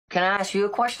Can I ask you a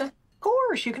question? Of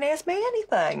course, you can ask me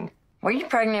anything. Were you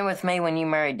pregnant with me when you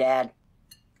married Dad?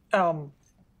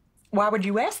 Why would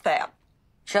you ask that?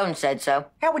 Sheldon said so.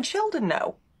 How would Sheldon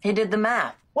know? He did the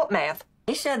math. What math?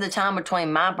 He said the time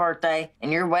between my birthday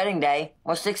and your wedding day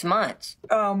was 6 months.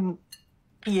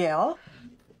 Yeah.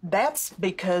 That's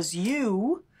because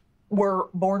you were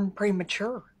born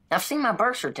premature. I've seen my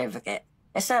birth certificate.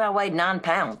 It said I weighed 9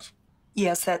 pounds.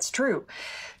 Yes, that's true.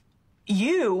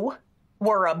 You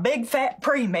were a big fat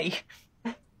preemie.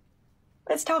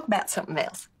 Let's talk about something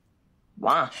else.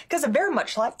 Why? Because I very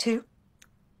much like to.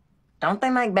 Don't they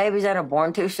make babies that are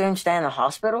born too soon stay in the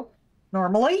hospital?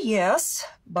 Normally, yes,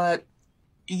 but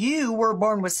you were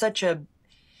born with such a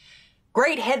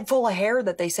great head full of hair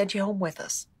that they sent you home with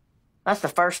us. That's the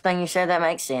first thing you said that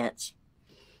makes sense.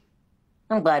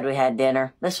 I'm glad we had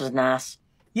dinner. This was nice.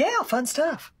 Yeah, fun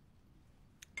stuff.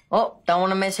 Well, don't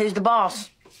want to miss Who's the Boss.